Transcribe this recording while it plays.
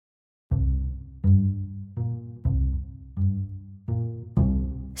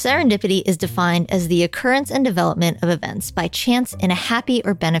Serendipity is defined as the occurrence and development of events by chance in a happy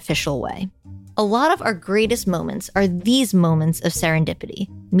or beneficial way. A lot of our greatest moments are these moments of serendipity.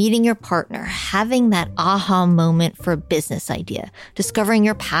 Meeting your partner, having that aha moment for a business idea, discovering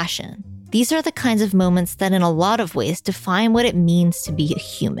your passion. These are the kinds of moments that in a lot of ways define what it means to be a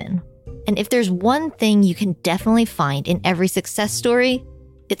human. And if there's one thing you can definitely find in every success story,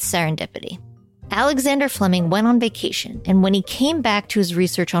 it's serendipity. Alexander Fleming went on vacation, and when he came back to his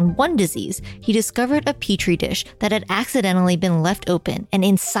research on one disease, he discovered a petri dish that had accidentally been left open, and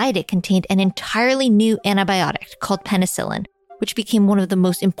inside it contained an entirely new antibiotic called penicillin, which became one of the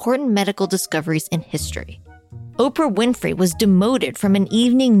most important medical discoveries in history. Oprah Winfrey was demoted from an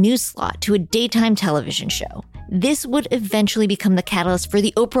evening news slot to a daytime television show. This would eventually become the catalyst for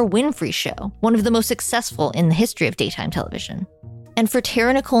The Oprah Winfrey Show, one of the most successful in the history of daytime television. And for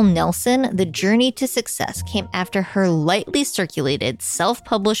Tara-Nicholle Nelson, the journey to success came after her lightly circulated,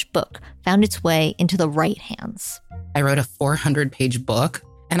 self-published book found its way into the right hands. I wrote a 400-page book,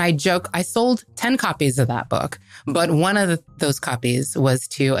 and I joke, I sold 10 copies of that book. But one of those copies was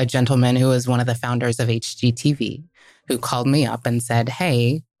to a gentleman who was one of the founders of HGTV, who called me up and said,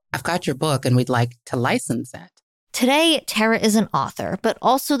 "Hey, I've got your book and we'd like to license it." Today, Tara is an author, but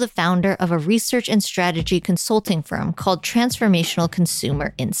also the founder of a research and strategy consulting firm called Transformational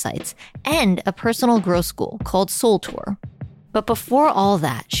Consumer Insights and a personal growth school called Soultour. But before all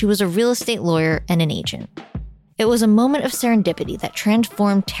that, she was a real estate lawyer and an agent. It was a moment of serendipity that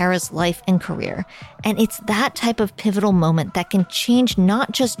transformed Tara's life and career, and it's that type of pivotal moment that can change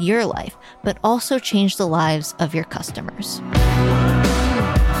not just your life, but also change the lives of your customers.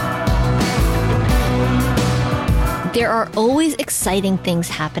 There are always exciting things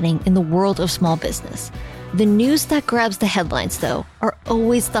happening in the world of small business. The news that grabs the headlines, though, are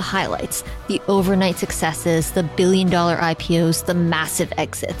always the highlights, the overnight successes, the billion-dollar IPOs, the massive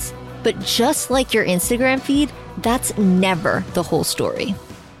exits. But just like your Instagram feed, that's never the whole story.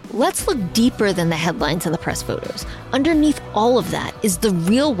 Let's look deeper than the headlines and the press photos. Underneath all of that is the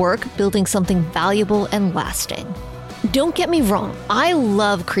real work building something valuable and lasting. Don't get me wrong, I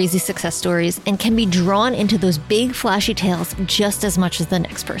love crazy success stories and can be drawn into those big flashy tales just as much as the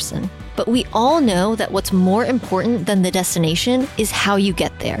next person. But we all know that what's more important than the destination is how you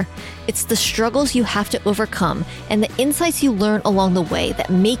get there. It's the struggles you have to overcome and the insights you learn along the way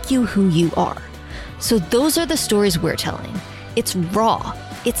that make you who you are. So those are the stories we're telling. It's raw,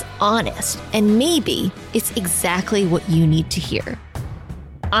 it's honest, and maybe it's exactly what you need to hear.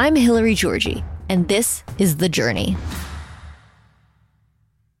 I'm Hillary Georgie, and this is The Journey.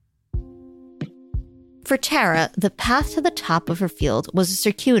 For Tara, the path to the top of her field was a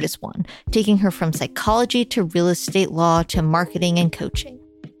circuitous one, taking her from psychology to real estate law to marketing and coaching.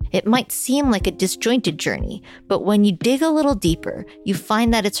 It might seem like a disjointed journey, but when you dig a little deeper, you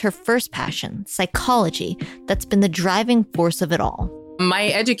find that it's her first passion, psychology, that's been the driving force of it all.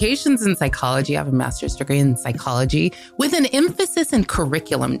 My education's in psychology. I have a master's degree in psychology with an emphasis in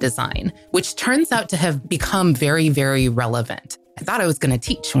curriculum design, which turns out to have become very, very relevant. I thought I was going to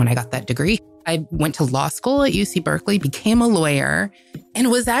teach when I got that degree. I went to law school at UC Berkeley, became a lawyer, and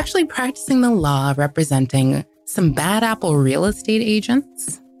was actually practicing the law representing some bad apple real estate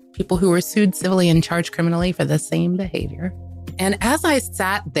agents, people who were sued civilly and charged criminally for the same behavior. And as I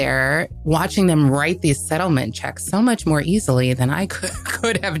sat there watching them write these settlement checks so much more easily than I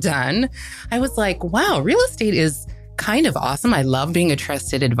could have done, I was like, wow, real estate is kind of awesome. I love being a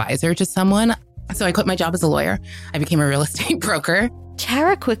trusted advisor to someone. So I quit my job as a lawyer. I became a real estate broker.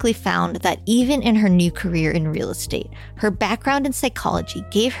 Tara quickly found that even in her new career in real estate, her background in psychology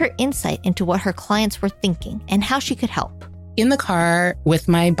gave her insight into what her clients were thinking and how she could help. In the car with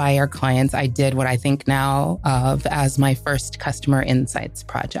my buyer clients, I did what I think now of as my first customer insights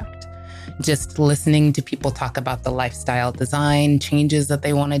project. Just listening to people talk about the lifestyle design changes that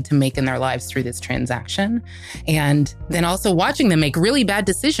they wanted to make in their lives through this transaction. And then also watching them make really bad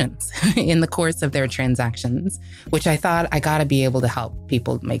decisions in the course of their transactions, which I thought I got to be able to help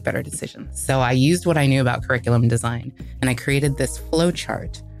people make better decisions. So I used what I knew about curriculum design and I created this flow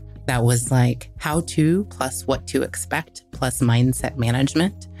chart that was like how to plus what to expect plus mindset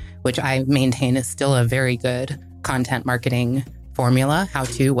management, which I maintain is still a very good content marketing formula, how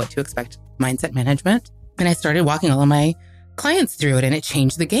to, what to expect, mindset management. And I started walking all of my clients through it and it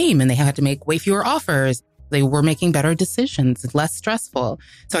changed the game and they had to make way fewer offers. They were making better decisions, less stressful.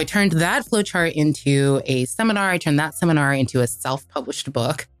 So I turned that flowchart into a seminar. I turned that seminar into a self-published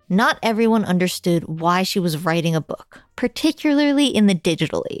book. Not everyone understood why she was writing a book, particularly in the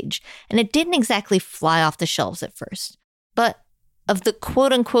digital age, and it didn't exactly fly off the shelves at first. But of the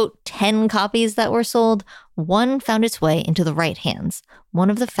quote-unquote 10 copies that were sold, one found its way into the right hands, one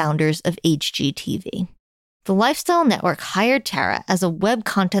of the founders of HGTV. The Lifestyle Network hired Tara as a web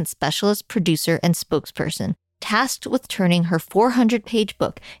content specialist, producer, and spokesperson, tasked with turning her 400-page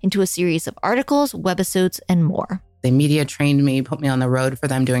book into a series of articles, webisodes, and more. The media trained me, put me on the road for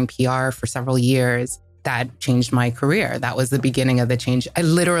them doing PR for several years. That changed my career. That was the beginning of the change. I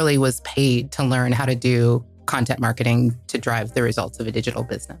literally was paid to learn how to do content marketing to drive the results of a digital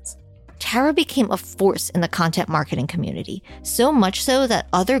business. Tara became a force in the content marketing community, so much so that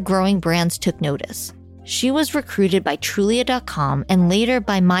other growing brands took notice. She was recruited by Trulia.com and later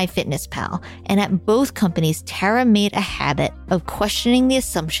by MyFitnessPal, and at both companies, Tara made a habit of questioning the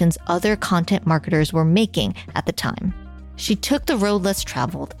assumptions other content marketers were making at the time. She took the road less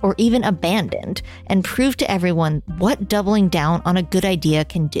traveled, or even abandoned, and proved to everyone what doubling down on a good idea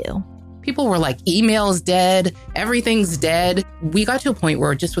can do. People were like, email's dead, everything's dead. We got to a point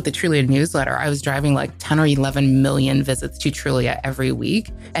where just with the Trulia newsletter, I was driving like 10 or 11 million visits to Trulia every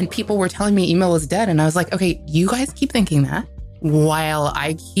week. And people were telling me email is dead. And I was like, okay, you guys keep thinking that while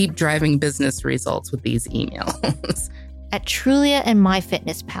I keep driving business results with these emails. At Trulia and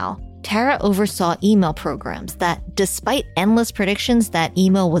MyFitnessPal, Tara oversaw email programs that, despite endless predictions that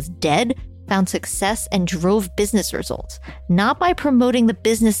email was dead, found success and drove business results, not by promoting the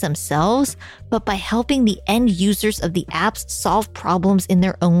business themselves, but by helping the end users of the apps solve problems in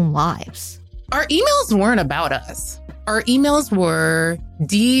their own lives. Our emails weren't about us. Our emails were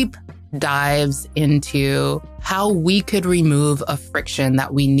deep dives into how we could remove a friction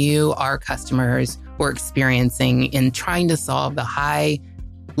that we knew our customers were experiencing in trying to solve the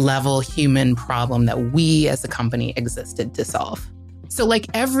high-level human problem that we as a company existed to solve. So like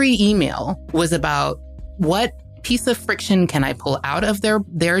every email was about what piece of friction can I pull out of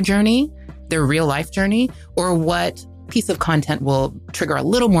their journey, their real life journey, or what piece of content will trigger a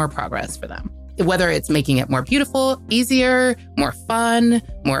little more progress for them. Whether it's making it more beautiful, easier, more fun,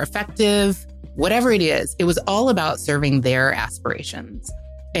 more effective, whatever it is, it was all about serving their aspirations.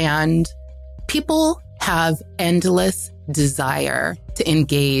 And people have endless desire to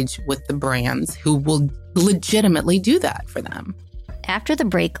engage with the brands who will legitimately do that for them. After the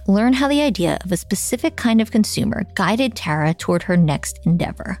break, learn how the idea of a specific kind of consumer guided Tara toward her next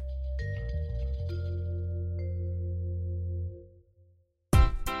endeavor.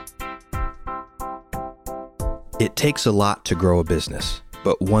 It takes a lot to grow a business,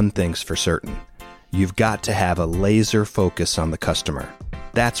 but one thing's for certain. You've got to have a laser focus on the customer.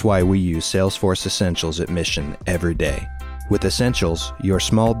 That's why we use Salesforce Essentials at Mission every day. With Essentials, your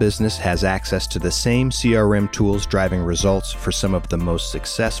small business has access to the same CRM tools driving results for some of the most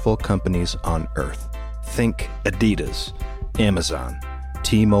successful companies on earth. Think Adidas, Amazon,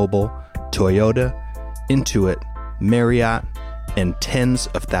 T-Mobile, Toyota, Intuit, Marriott, and tens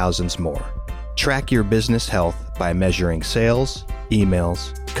of thousands more. Track your business health by measuring sales,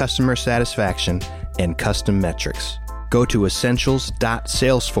 emails, customer satisfaction, and custom metrics. Go to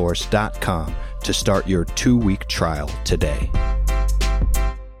essentials.salesforce.com to start your 2-week trial today.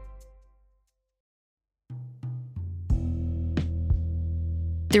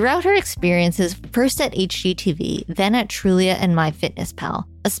 Throughout her experiences, first at HGTV, then at Trulia and MyFitnessPal,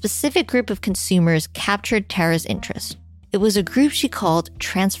 a specific group of consumers captured Tara's interest. It was a group she called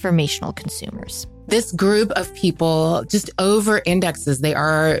transformational consumers. This group of people just over-indexes. They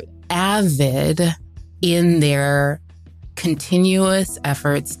are avid in their continuous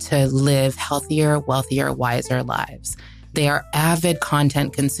efforts to live healthier, wealthier, wiser lives. They are avid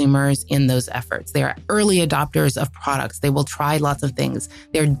content consumers in those efforts. They are early adopters of products. They will try lots of things.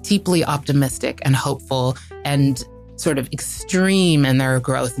 They're deeply optimistic and hopeful and sort of extreme in their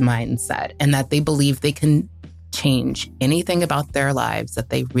growth mindset, and that they believe they can change anything about their lives that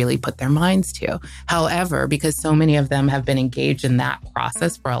they really put their minds to. However, because so many of them have been engaged in that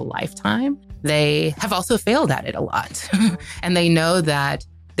process for a lifetime, they have also failed at it a lot. And they know that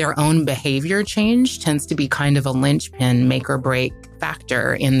their own behavior change tends to be kind of a linchpin, make or break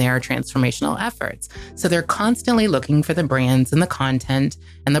factor in their transformational efforts. So they're constantly looking for the brands and the content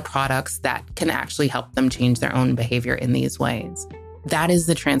and the products that can actually help them change their own behavior in these ways. That is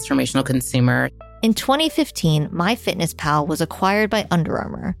the transformational consumer. In 2015, MyFitnessPal was acquired by Under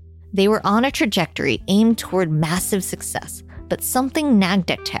Armour. They were on a trajectory aimed toward massive success, but something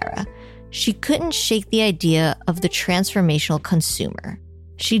nagged at Tara. She couldn't shake the idea of the transformational consumer.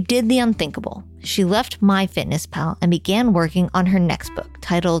 She did the unthinkable. She left MyFitnessPal and began working on her next book,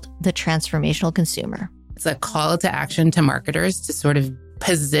 titled The Transformational Consumer. It's a call to action to marketers to sort of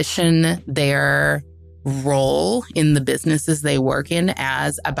position their role in the businesses they work in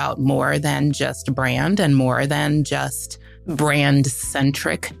as about more than just brand and more than just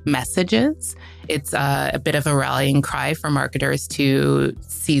brand-centric messages. It's a bit of a rallying cry for marketers to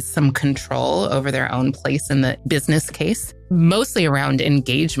seize some control over their own place in the business case, mostly around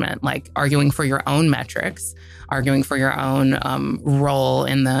engagement, like arguing for your own metrics, arguing for your own role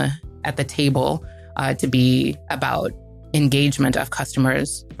at the table to be about engagement of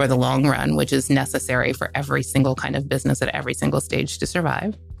customers for the long run, which is necessary for every single kind of business at every single stage to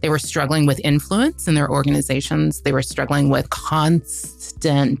survive. They were struggling with influence in their organizations. They were struggling with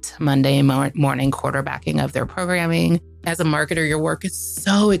constant Monday morning quarterbacking of their programming. As a marketer, your work is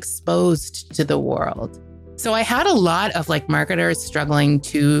so exposed to the world. So I had a lot of marketers struggling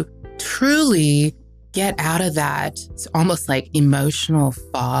to truly get out of that. It's almost like emotional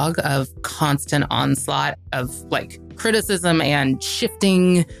fog of constant onslaught of criticism and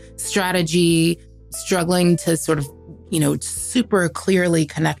shifting strategy, struggling to sort of, super clearly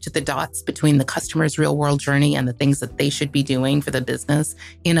connect the dots between the customer's real world journey and the things that they should be doing for the business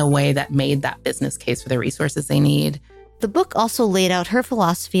in a way that made that business case for the resources they need. The book also laid out her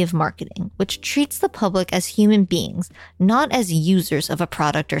philosophy of marketing, which treats the public as human beings, not as users of a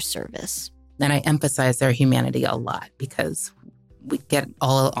product or service. And I emphasize their humanity a lot because we get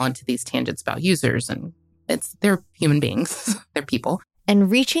all onto these tangents about users and they're human beings, they're people.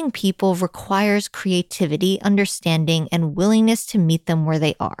 And reaching people requires creativity, understanding, and willingness to meet them where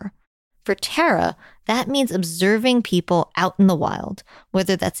they are. For Tara, that means observing people out in the wild,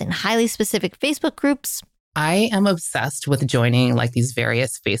 whether that's in highly specific Facebook groups. I am obsessed with joining these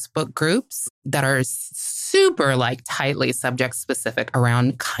various Facebook groups that are super tightly subject specific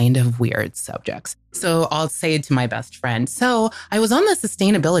around kind of weird subjects. So I'll say to my best friend, so I was on the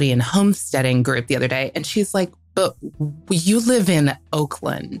sustainability and homesteading group the other day, and she's like, but you live in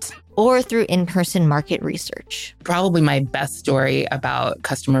Oakland. Or through in-person market research. Probably my best story about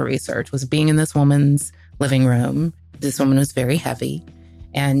customer research was being in this woman's living room. This woman was very heavy.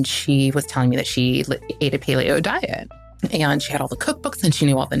 And she was telling me that she ate a paleo diet. And she had all the cookbooks and she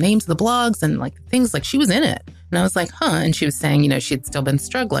knew all the names of the blogs and things she was in it. And I was like, huh. And she was saying, she'd still been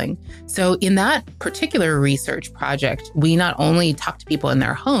struggling. So in that particular research project, we not only talked to people in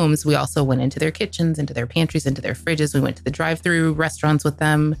their homes, we also went into their kitchens, into their pantries, into their fridges. We went to the drive-through restaurants with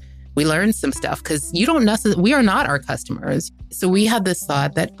them. We learned some stuff because we are not our customers. So we had this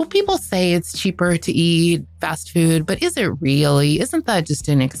thought that, well, people say it's cheaper to eat fast food, but is it really? Isn't that just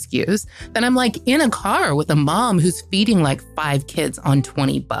an excuse? Then I'm in a car with a mom who's feeding 5 kids on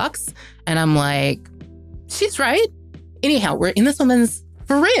 $20. And I'm like, she's right. Anyhow, we're in this woman's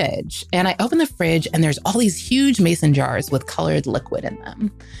fridge and I open the fridge and there's all these huge mason jars with colored liquid in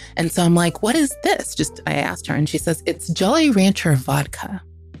them. And so I'm like, what is this? I asked her and she says, it's Jolly Rancher vodka.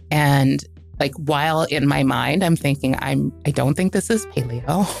 And while in my mind, I'm thinking, I don't think this is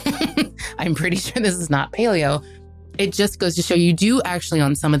paleo. I'm pretty sure this is not paleo. It just goes to show you do actually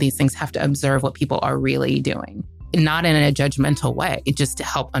on some of these things have to observe what people are really doing. Not in a judgmental way, just to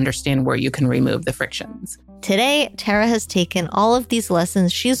help understand where you can remove the frictions. Today, Tara has taken all of these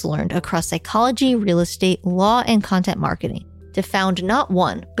lessons she's learned across psychology, real estate, law, and content marketing to found not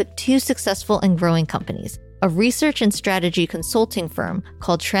one, but 2 successful and growing companies. A research and strategy consulting firm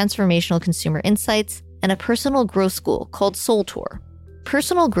called Transformational Consumer Insights, and a personal growth school called Soultour.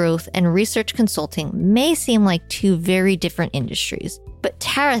 Personal growth and research consulting may seem like 2 very different industries, but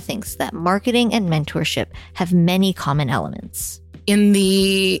Tara thinks that marketing and mentorship have many common elements. In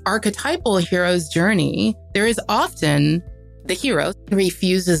the archetypal hero's journey, there is often the hero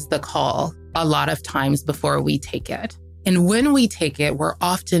refuses the call a lot of times before we take it. And when we take it, we're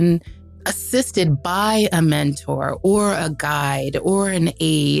often assisted by a mentor or a guide or an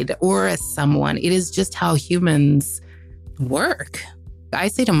aide or a someone. It is just how humans work. I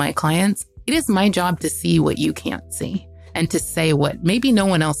say to my clients, it is my job to see what you can't see and to say what maybe no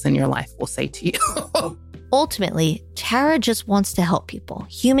one else in your life will say to you. Ultimately, Tara just wants to help people,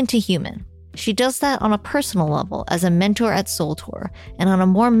 human to human. She does that on a personal level as a mentor at Soultour and on a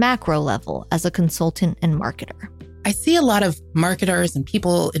more macro level as a consultant and marketer. I see a lot of marketers and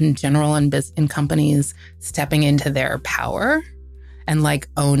people in general in companies stepping into their power and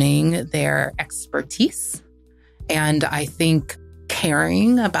owning their expertise. And I think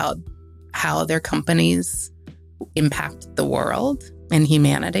caring about how their companies impact the world and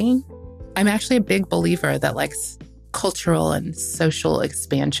humanity. I'm actually a big believer that cultural and social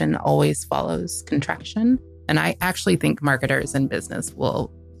expansion always follows contraction. And I actually think marketers in business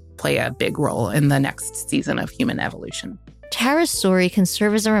will play a big role in the next season of human evolution. Tara's story can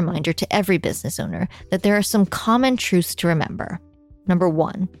serve as a reminder to every business owner that there are some common truths to remember. Number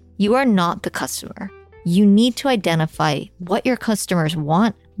 1, you are not the customer. You need to identify what your customers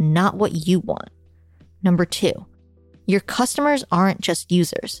want, not what you want. Number 2, your customers aren't just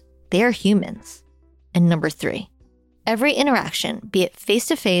users. they're humans. And number 3, every interaction, be it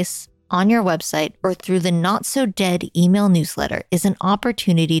face-to-face, on your website, or through the not-so-dead email newsletter, is an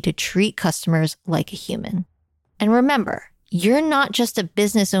opportunity to treat customers like a human. And remember, you're not just a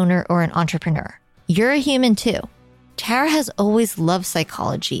business owner or an entrepreneur. You're a human too. Tara has always loved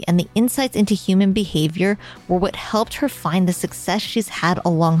psychology, and the insights into human behavior were what helped her find the success she's had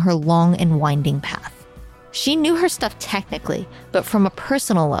along her long and winding path. She knew her stuff technically, but from a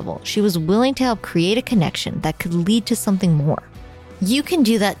personal level, she was willing to help create a connection that could lead to something more. You can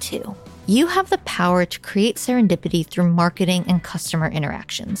do that too. You have the power to create serendipity through marketing and customer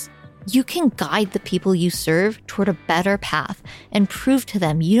interactions. You can guide the people you serve toward a better path and prove to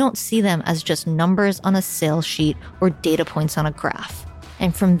them you don't see them as just numbers on a sales sheet or data points on a graph.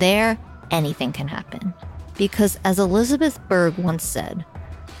 And from there, anything can happen. Because as Elizabeth Berg once said,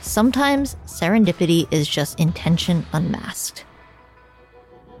 sometimes serendipity is just intention unmasked.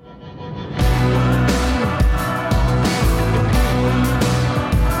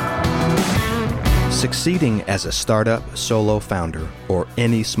 Succeeding as a startup, solo founder, or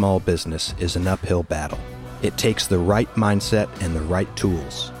any small business is an uphill battle. It takes the right mindset and the right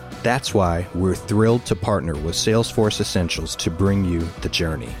tools. That's why we're thrilled to partner with Salesforce Essentials to bring you the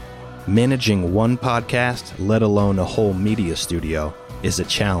journey. Managing one podcast, let alone a whole media studio, is a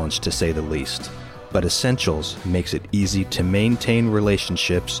challenge to say the least. But Essentials makes it easy to maintain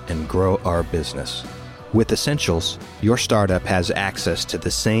relationships and grow our business. With Essentials, your startup has access to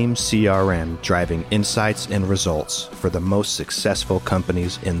the same CRM driving insights and results for the most successful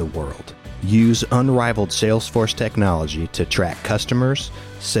companies in the world. Use unrivaled Salesforce technology to track customers,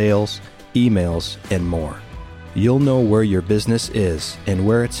 sales, emails, and more. You'll know where your business is and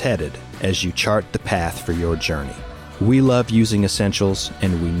where it's headed as you chart the path for your journey. We love using Essentials,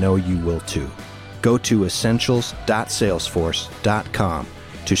 and we know you will too. Go to essentials.salesforce.com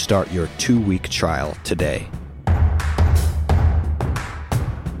to start your 2-week trial today.